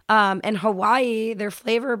bill in Hawaii, their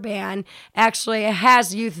flavor ban actually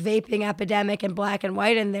has youth vaping epidemic and black and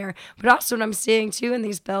white in there. But also what I'm seeing too in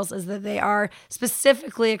these bills is that they are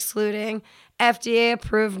specifically excluding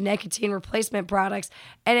FDA-approved nicotine replacement products.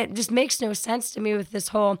 And it just makes no sense to me with this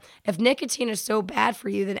whole, if nicotine is so bad for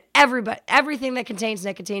you, then everything that contains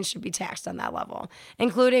nicotine should be taxed on that level,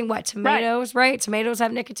 including tomatoes, right? Tomatoes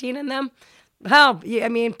have nicotine in them. Hell, I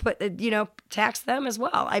mean, tax them as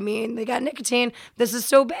well. I mean, they got nicotine. This is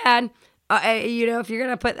so bad. If you're going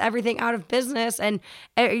to put everything out of business, and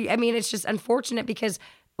I mean, it's just unfortunate because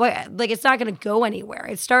it's not going to go anywhere.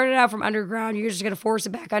 It started out from underground. You're just going to force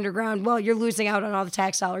it back underground. Well, you're losing out on all the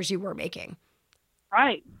tax dollars you were making.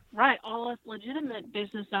 Right. All us legitimate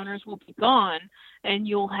business owners will be gone, and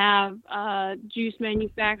you'll have juice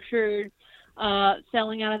manufactured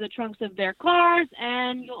selling out of the trunks of their cars,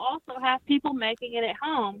 and you'll also have people making it at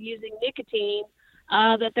home using nicotine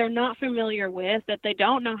that they're not familiar with, that they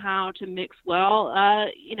don't know how to mix well.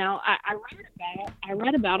 I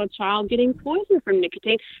read about a child getting poisoned from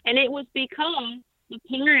nicotine, and it was because the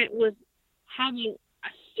parent was having a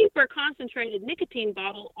super concentrated nicotine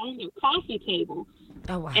bottle on their coffee table.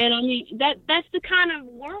 Oh, wow. And I mean, that's the kind of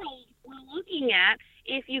world we're looking at.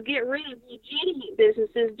 If you get rid of legitimate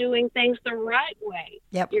businesses doing things the right way,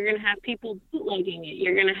 yep. You're going to have people bootlegging it.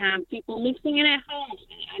 You're going to have people mixing it at home.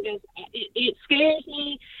 It scares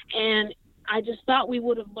me, and I just thought we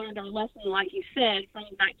would have learned our lesson, like you said, from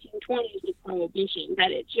the 1920s with Prohibition, that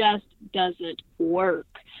it just doesn't work.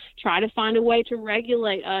 Try to find a way to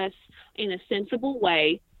regulate us in a sensible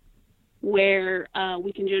way where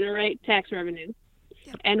we can generate tax revenue.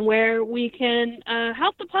 Yep. And where we can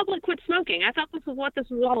help the public quit smoking. I thought this was what this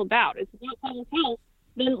was all about. It's about public health.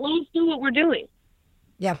 Then let's do what we're doing.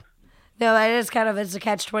 Yeah. No, that is it's a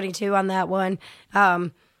catch-22 on that one.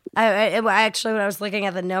 Actually, when I was looking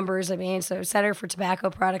at the numbers, I mean, so Center for Tobacco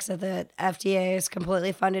Products at the FDA is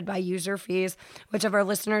completely funded by user fees, which if our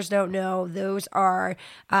listeners don't know, those are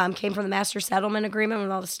came from the Master Settlement Agreement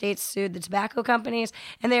when all the states sued the tobacco companies,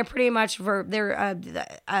 and they're pretty much for their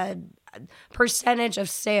percentage of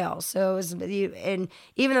sales. So, and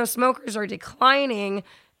even though smokers are declining,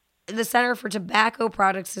 the Center for Tobacco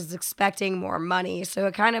Products is expecting more money. So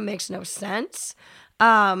it kind of makes no sense.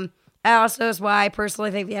 Also is why I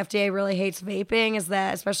personally think the FDA really hates vaping, is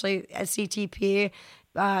that especially CTP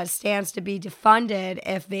stands to be defunded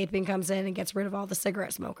if vaping comes in and gets rid of all the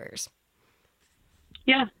cigarette smokers.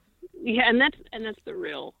 Yeah, and that's the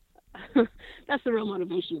real that's the real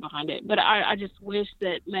motivation behind it. But I just wish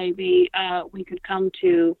that maybe we could come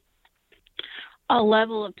to a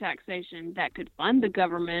level of taxation that could fund the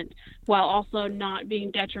government while also not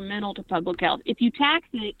being detrimental to public health. If you tax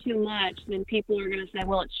it too much, then people are going to say,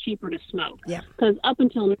 well, it's cheaper to smoke. Yeah. Because up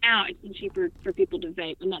until now, it's been cheaper for people to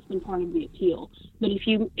vape, and that's been part of the appeal. But if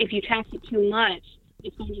you tax it too much,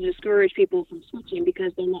 it's going to discourage people from switching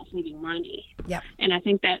because they're not saving money. Yeah. And I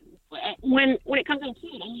think that when it comes down to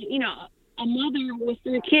it, I mean, a mother with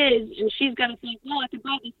 3 kids, and she's got to think, well, I could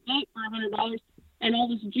buy this vape for $100 and all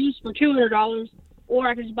this juice for $200, or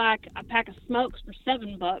I could just buy a pack of smokes for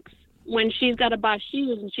 $7 when she's got to buy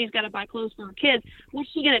shoes and she's got to buy clothes for her kids.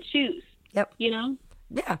 What's she going to choose? Yep.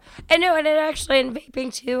 Yeah. And no, and it actually in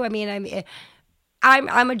vaping too. I mean,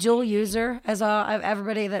 I'm a dual user, as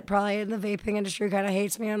everybody that probably in the vaping industry kind of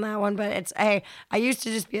hates me on that one. But I used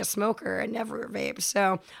to just be a smoker and never vape.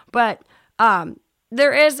 So, but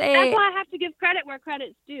there is a. That's why I have to give credit where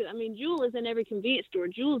credit's due. I mean, Juul is in every convenience store.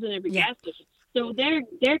 Juul is in every gas station. So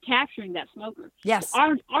they're capturing that smoker. Yes.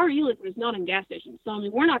 Our e-liquor is not in gas stations. So, I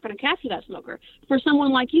mean, we're not going to capture that smoker. For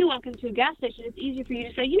someone like you walking to a gas station, it's easy for you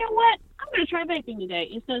to say, you know what, I'm going to try vaping today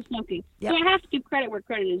instead of smoking. Yep. So I have to give credit where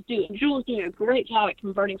credit is due. And Juul is doing a great job at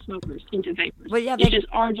converting smokers into vapors. Well, yeah, it's just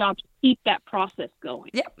our job to keep that process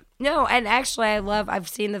going. Yep. No, and actually I've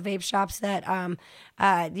seen the vape shops that,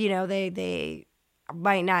 they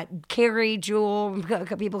might not carry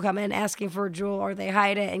Juul. People come in asking for a Juul, or they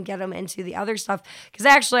hide it and get them into the other stuff. Because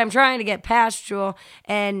actually, I'm trying to get past Juul,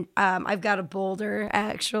 and I've got a Boulder.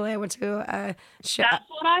 Actually, I went to a shop. That's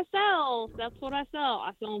what I sell.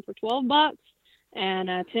 I sell them for $12 and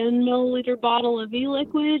a 10 milliliter bottle of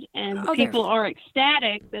e-liquid, and people are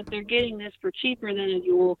ecstatic that they're getting this for cheaper than a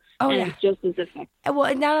Juul, it's just as effective.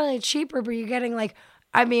 Well, not only cheaper, but you're getting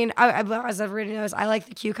I mean, as everybody knows, I like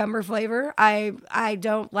the cucumber flavor. I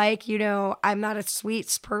don't like, I'm not a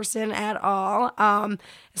sweets person at all.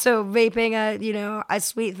 So vaping a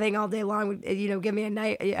sweet thing all day long would, give me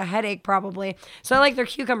a headache probably. So I like their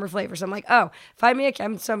cucumber flavor. So I'm like, find me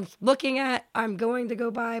I'm going to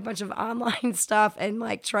go buy a bunch of online stuff and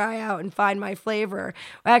try out and find my flavor.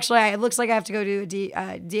 Actually, it looks like I have to go do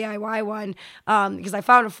a DIY one because I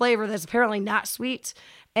found a flavor that's apparently not sweet.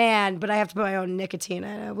 But I have to put my own nicotine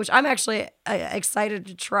in it, which I'm actually excited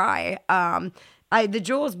to try. The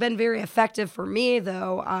Juul has been very effective for me,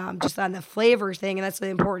 though, just on the flavor thing, and that's the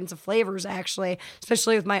importance of flavors, actually,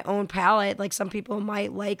 especially with my own palate. Like, some people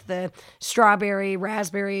might like the strawberry,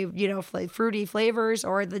 raspberry, fruity flavors,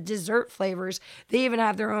 or the dessert flavors. They even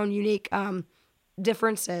have their own unique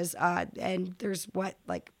differences. And there's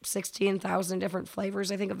like 16,000 different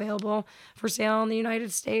flavors, I think, available for sale in the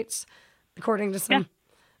United States, according to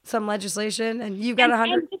some legislation. And you've got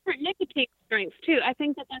 100. And different nicotine strengths, too. I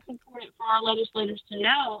think that that's important for our legislators to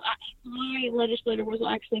know. My legislator was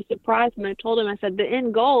actually surprised when I told him, I said, the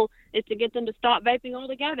end goal is to get them to stop vaping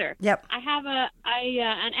altogether. Yep. I have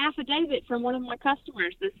an affidavit from one of my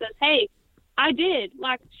customers that says, hey, I did.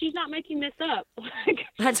 Like, she's not making this up. Like,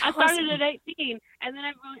 That's I started awesome. at 18, and then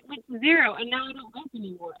I went to 0, and now I don't vape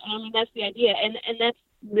anymore. And I mean, that's the idea. And that's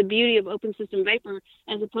the beauty of open system vapor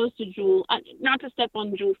as opposed to Juul. Not to step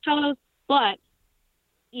on Juul's toes, but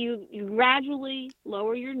you gradually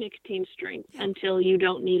lower your nicotine strength until you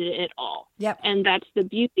don't need it at all. Yep. And that's the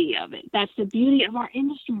beauty of it. That's the beauty of our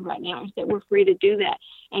industry right now, is that we're free to do that.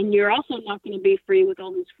 And you're also not going to be free with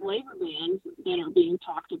all these flavor bans that are being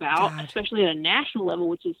talked about, God. especially at a national level,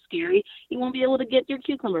 which is scary. You won't be able to get your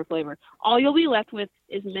cucumber flavor. All you'll be left with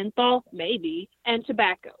is menthol, maybe, and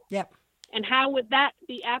tobacco. Yep. And how would that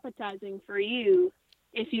be appetizing for you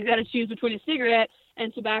if you got to choose between a cigarette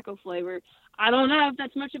and tobacco flavor? I don't know if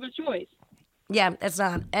that's much of a choice. Yeah, it's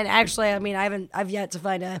not. And actually, I mean, I've yet to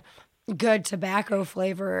find a good tobacco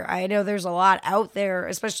flavor. I know there's a lot out there,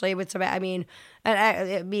 especially with tobacco. I mean,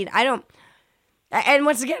 I don't. And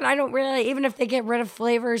once again, I don't really, even if they get rid of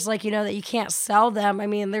flavors like, that you can't sell them, I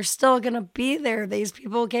mean, they're still going to be there. These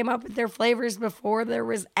people came up with their flavors before there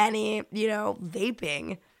was any,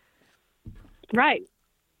 vaping. Right.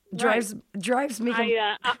 Drives me.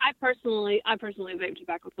 I personally vape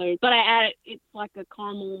tobacco flavors, but I add it. It's like a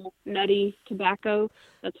caramel nutty tobacco.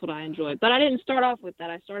 That's what I enjoy. But I didn't start off with that.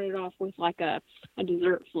 I started off with like a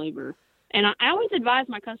dessert flavor, and I always advise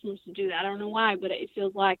my customers to do that. I don't know why, but it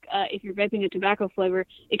feels like if you're vaping a tobacco flavor,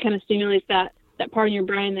 it kind of stimulates that part of your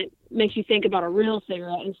brain that makes you think about a real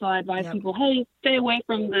cigarette. And so I advise people, hey, stay away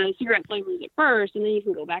from the cigarette flavors at first, and then you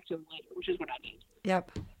can go back to them later, which is what I did.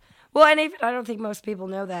 Yep. Well, and even I don't think most people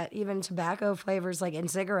know that even tobacco flavors, like in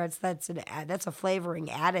cigarettes, that's a flavoring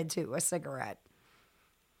added to a cigarette,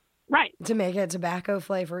 right? To make it tobacco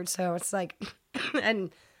flavored. So it's like, and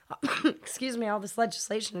excuse me, all this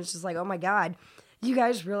legislation is just like, oh my God, you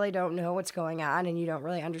guys really don't know what's going on, and you don't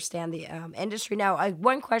really understand the industry. Now,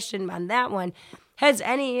 one question on that one: have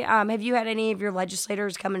you had any of your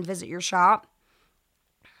legislators come and visit your shop?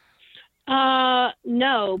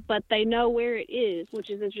 No, but they know where it is, which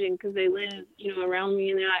is interesting because they live, around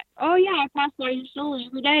me, and they're like, oh yeah, I pass by your store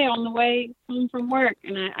every day on the way home from work.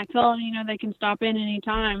 And I tell them, they can stop in any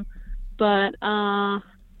time, but, I've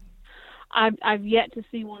yet to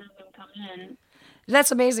see one of them come in.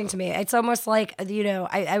 That's amazing to me. It's almost like, I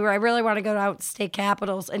really want to go out to state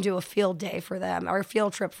capitals and do a field day for them or a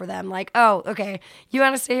field trip for them. Like, oh, okay, you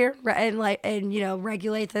want to sit here and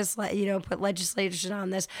regulate this, put legislation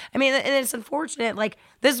on this. I mean, and it's unfortunate. Like,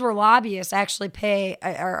 this is where lobbyists actually play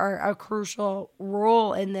a crucial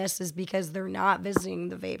role in this, is because they're not visiting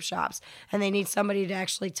the vape shops and they need somebody to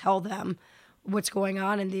actually tell them what's going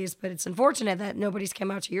on in these. But it's unfortunate that nobody's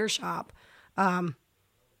come out to your shop.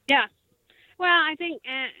 Yeah. Well, I think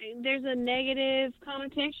there's a negative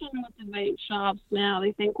connotation with the vape shops now.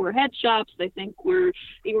 They think we're head shops. They think we're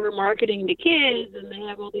marketing to kids, and they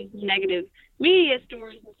have all these negative media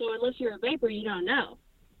stories. And so unless you're a vapor, you don't know.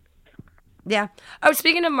 Yeah. Oh,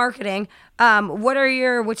 speaking of marketing, what are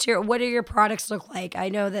your products look like? I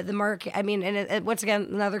know that the market. I mean, and once again,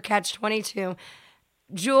 another catch-22.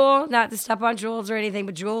 Juul, not to step on Juuls or anything,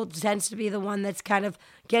 but Juul tends to be the one that's kind of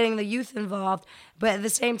getting the youth involved. But at the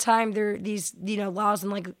same time, there are these, laws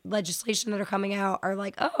and like legislation that are coming out are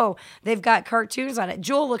like, oh, they've got cartoons on it.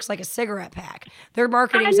 Juul looks like a cigarette pack. Their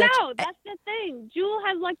marketing. I know, that's the thing. Juul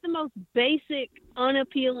has like the most basic,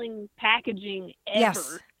 unappealing packaging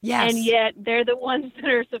ever. Yes. And yet they're the ones that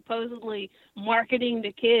are supposedly marketing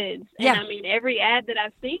to kids. And I mean, every ad that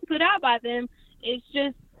I've seen put out by them, it's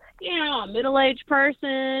just, a middle-aged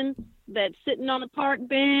person that's sitting on a park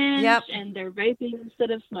bench and they're vaping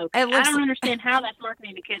instead of smoking. I don't understand how that's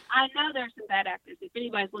marketing to kids. I know there's some bad actors. If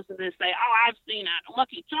anybody's listening to this, say, oh, I've seen a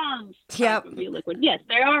Lucky Charms liquid. Yes,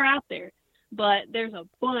 they are out there. But there's a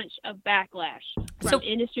bunch of backlash from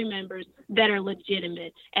industry members that are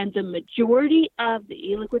legitimate. And the majority of the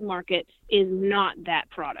e-liquid market is not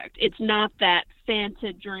that product. It's not that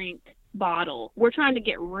Fanta drink bottle. We're trying to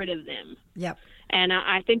get rid of them. Yep. And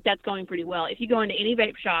I think that's going pretty well. If you go into any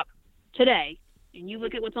vape shop today and you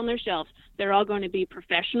look at what's on their shelves, they're all going to be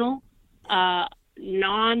professional,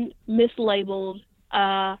 non-mislabeled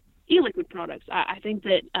e-liquid products. I think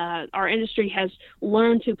that our industry has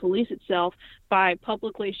learned to police itself by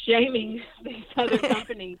publicly shaming these other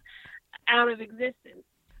companies out of existence.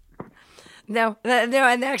 No,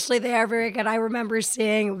 and actually they are very good. I remember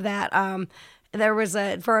seeing that there was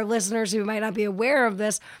for our listeners who might not be aware of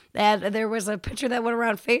this, that there was a picture that went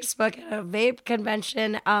around Facebook at a vape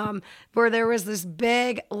convention where there was this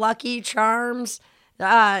big Lucky Charms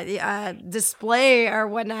display or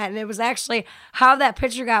whatnot, and it was actually how that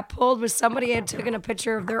picture got pulled was somebody had taken a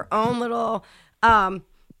picture of their own little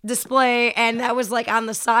display, and that was like on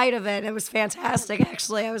the side of it. It was fantastic,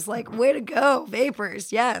 actually. I was like, way to go,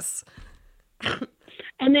 vapors, yes.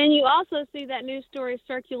 And then you also see that news story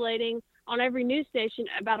circulating on every news station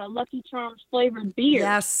about a Lucky Charms flavored beer.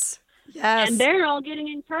 Yes. And they're all getting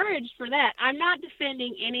encouraged for that. I'm not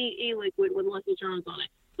defending any e-liquid with Lucky Charms on it,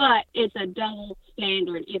 but it's a double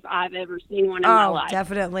standard if I've ever seen one in my life. Oh,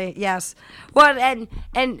 definitely, yes. Well, and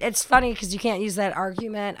it's funny because you can't use that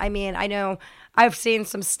argument. I mean, I know I've seen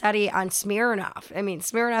some study on Smirnoff. I mean,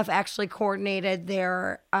 Smirnoff actually coordinated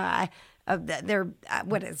their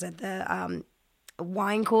what is it, the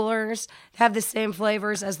wine coolers have the same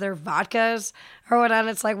flavors as their vodkas or whatnot.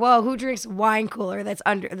 It's like, well, who drinks wine cooler that's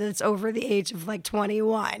over the age of like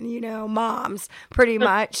 21? You know, moms, pretty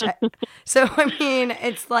much. So I mean,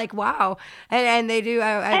 it's like, wow, and they do,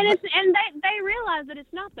 and they realize that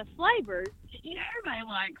it's not the flavors. You know,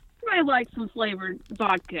 everybody likes some flavored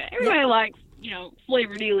vodka. Everybody likes, you know,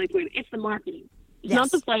 flavored e-liquid. It's the marketing. It's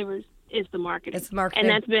not the flavors. It's the marketing. It's the marketing,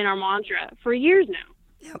 and that's been our mantra for years now.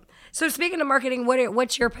 Yep. So speaking of marketing,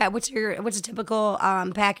 what's a typical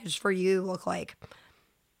package for you look like?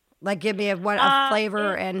 Like, give me a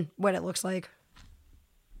flavor and what it looks like.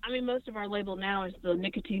 I mean, most of our label now is the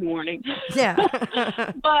nicotine warning. Yeah.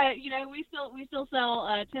 But you know, we still sell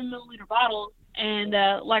 10 milliliter bottles, and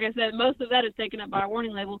like I said, most of that is taken up by our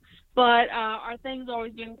warning label. But our thing's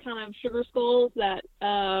always been kind of sugar skulls, that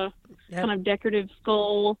kind of decorative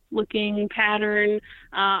skull looking pattern.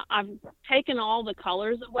 I've taken all the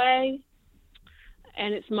colors away,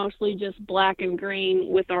 and it's mostly just black and green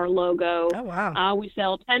with our logo. Oh, wow. We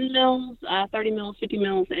sell 10 mils, 30 mils, 50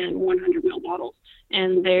 mils, and 100 mil bottles.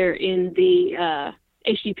 And they're in the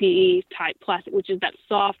HDPE type plastic, which is that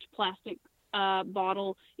soft plastic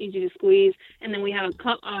bottle, easy to squeeze. And then we have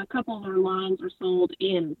a couple of our lines are sold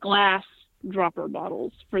in glass dropper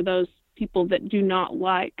bottles for those people that do not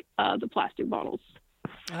like the plastic bottles.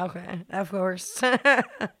 Okay, of course. I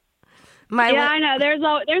know. There's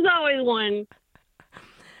always one.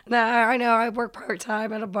 No, I know. I work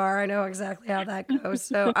part-time at a bar. I know exactly how that goes.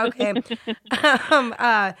 So, okay.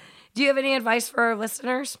 Do you have any advice for our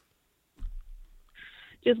listeners?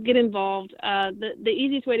 Just get involved. The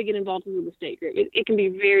easiest way to get involved is with the state group. It can be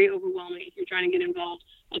very overwhelming if you're trying to get involved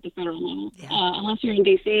at the federal level. Yeah. Unless you're in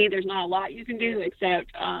D.C., there's not a lot you can do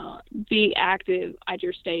except be active at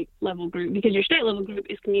your state level group, because your state level group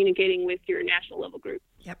is communicating with your national level group.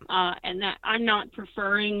 Yep. And that I'm not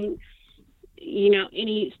preferring, you know,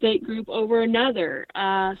 any state group over another.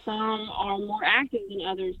 Some are more active than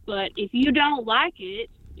others, but if you don't like it,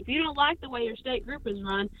 if you don't like the way your state group is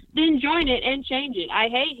run, then join it and change it. I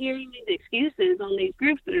hate hearing these excuses on these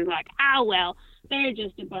groups that are like, well, they're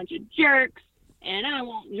just a bunch of jerks, and I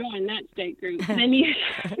won't join that state group. Then you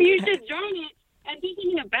should join it and do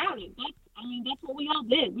something about it. That's what we all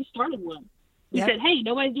did. We started one. We said, hey,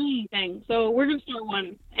 nobody's doing anything, so we're going to start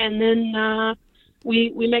one. And then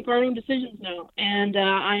we make our own decisions now. And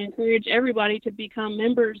I encourage everybody to become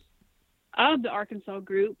members of the Arkansas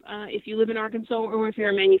group if you live in Arkansas, or if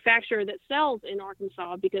you're a manufacturer that sells in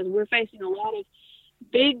Arkansas, because we're facing a lot of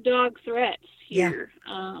big dog threats here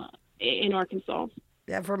in Arkansas.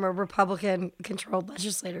 Yeah, from a Republican-controlled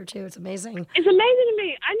legislator, too. It's amazing. It's amazing to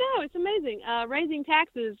me. I know, it's amazing. Raising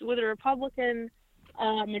taxes with a Republican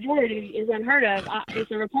majority is unheard of. It's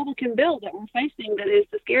a Republican bill that we're facing that is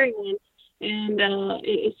the scary one, and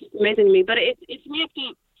it's just amazing to me. But it's wrapped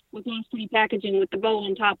up with nice pretty packaging with the bow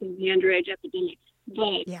on top of the underage epidemic.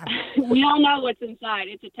 But we all know what's inside.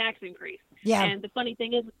 It's a tax increase. Yeah. And the funny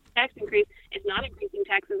thing is, the tax increase is not increasing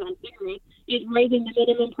taxes on cigarettes. It's raising the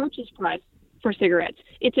minimum purchase price for cigarettes.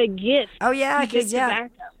 It's a gift. Oh, yeah.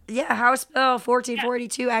 Yeah, House Bill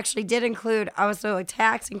 1442 actually did include also a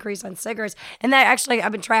tax increase on cigarettes. And that actually,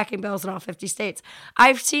 I've been tracking bills in all 50 states.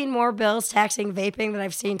 I've seen more bills taxing vaping than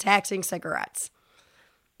I've seen taxing cigarettes.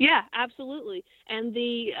 Yeah, absolutely. And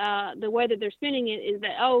the way that they're spinning it is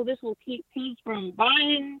that, this will keep kids from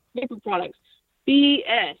buying vapor products.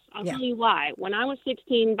 BS. I'll tell you why. When I was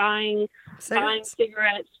 16 buying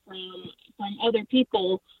cigarettes from other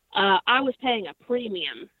people, I was paying a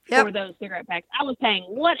premium for those cigarette packs. I was paying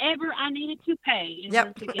whatever I needed to pay in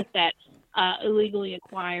order to get that illegally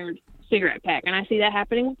acquired cigarette pack. And I see that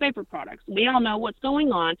happening with vapor products. We all know what's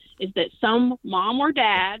going on is that some mom or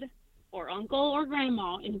dad or uncle or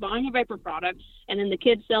grandma is buying a vapor product, and then the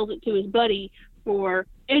kid sells it to his buddy for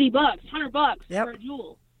 $80, $100 Yep. for a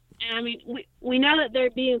Juul. And I mean, we know that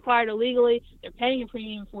they're being acquired illegally. They're paying a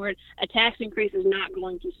premium for it. A tax increase is not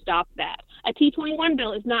going to stop that. A T21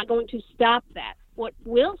 bill is not going to stop that. What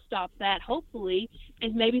will stop that, hopefully,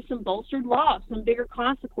 is maybe some bolstered laws, some bigger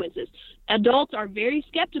consequences. Adults are very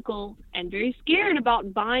skeptical and very scared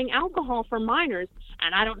about buying alcohol for minors,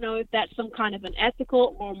 and I don't know if that's some kind of an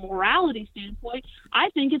ethical or morality standpoint. I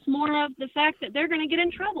think it's more of the fact that they're going to get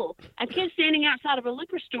in trouble. A kid standing outside of a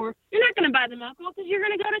liquor store, you're not going to buy them alcohol because you're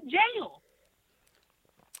going to go to jail.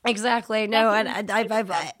 Exactly. No, and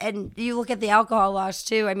and you look at the alcohol laws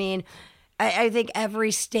too. I mean, I think every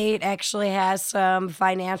state actually has some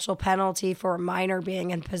financial penalty for a minor being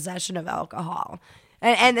in possession of alcohol.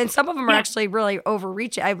 And some of them are actually really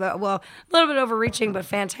overreaching. Well, a little bit overreaching, but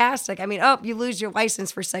fantastic. I mean, you lose your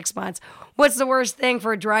license for 6 months. What's the worst thing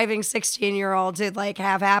for a driving 16-year-old to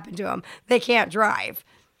have happen to them? They can't drive.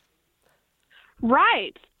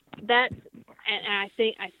 Right. And I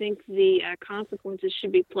think the consequences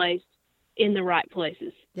should be placed in the right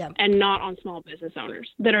places, and not on small business owners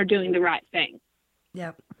that are doing the right thing.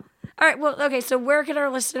 Yep. All right. Well, okay. So where can our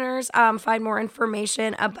listeners find more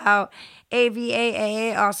information about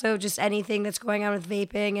AVAA? Also, just anything that's going on with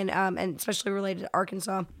vaping and especially related to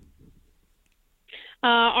Arkansas.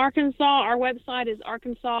 Arkansas, our website is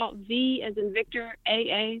Arkansas V as in Victor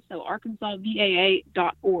AA. So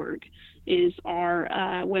ArkansasVAA.org is our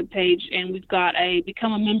webpage, and we've got a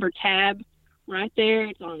Become a Member tab right there.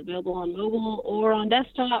 It's available on mobile or on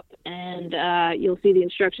desktop, and you'll see the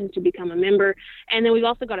instructions to become a member. And then we've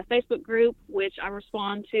also got a Facebook group, which I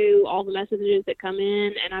respond to all the messages that come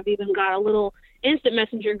in, and I've even got a little instant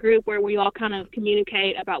messenger group where we all kind of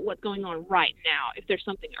communicate about what's going on right now. If there's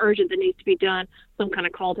something urgent that needs to be done, some kind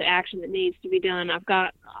of call to action that needs to be done. I've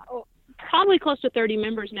got probably close to 30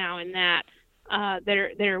 members now in that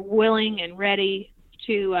that are willing and ready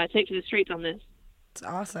to take to the streets on this. It's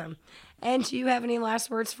awesome. And do you have any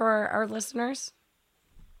last words for our listeners?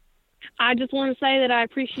 I just want to say that I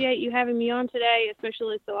appreciate you having me on today,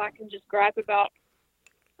 especially so I can just gripe about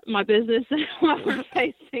my business and what we're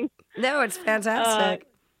facing. No, it's fantastic.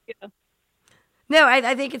 No,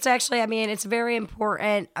 I think it's actually, I mean, it's very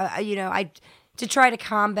important, to try to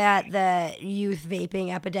combat the youth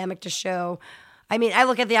vaping epidemic to show. I mean, I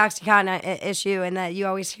look at the OxyContin issue and that you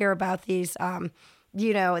always hear about these,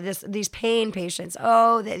 these pain patients.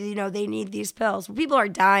 They need these pills. Well, people are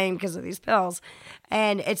dying because of these pills.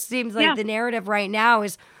 And it seems like the narrative right now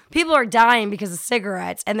is people are dying because of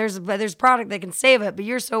cigarettes, and there's a product that can save it, but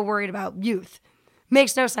you're so worried about youth.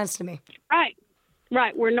 Makes no sense to me. Right.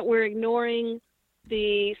 We're ignoring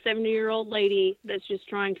the 70-year-old lady that's just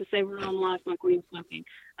trying to save her own life by quitting smoking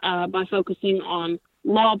by focusing on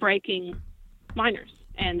law-breaking minors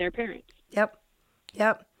and their parents. Yep.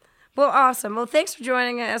 Well, awesome. Well, thanks for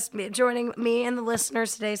joining me and the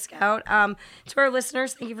listeners today, Scout. To our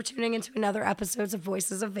listeners, thank you for tuning into another episode of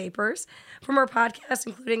Voices of Vapors. For more podcasts,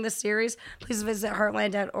 including this series, please visit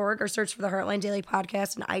heartland.org or search for the Heartland Daily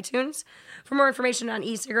Podcast in iTunes. For more information on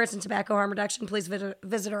e-cigarettes and tobacco harm reduction, please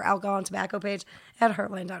visit our alcohol and tobacco page at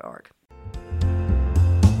heartland.org.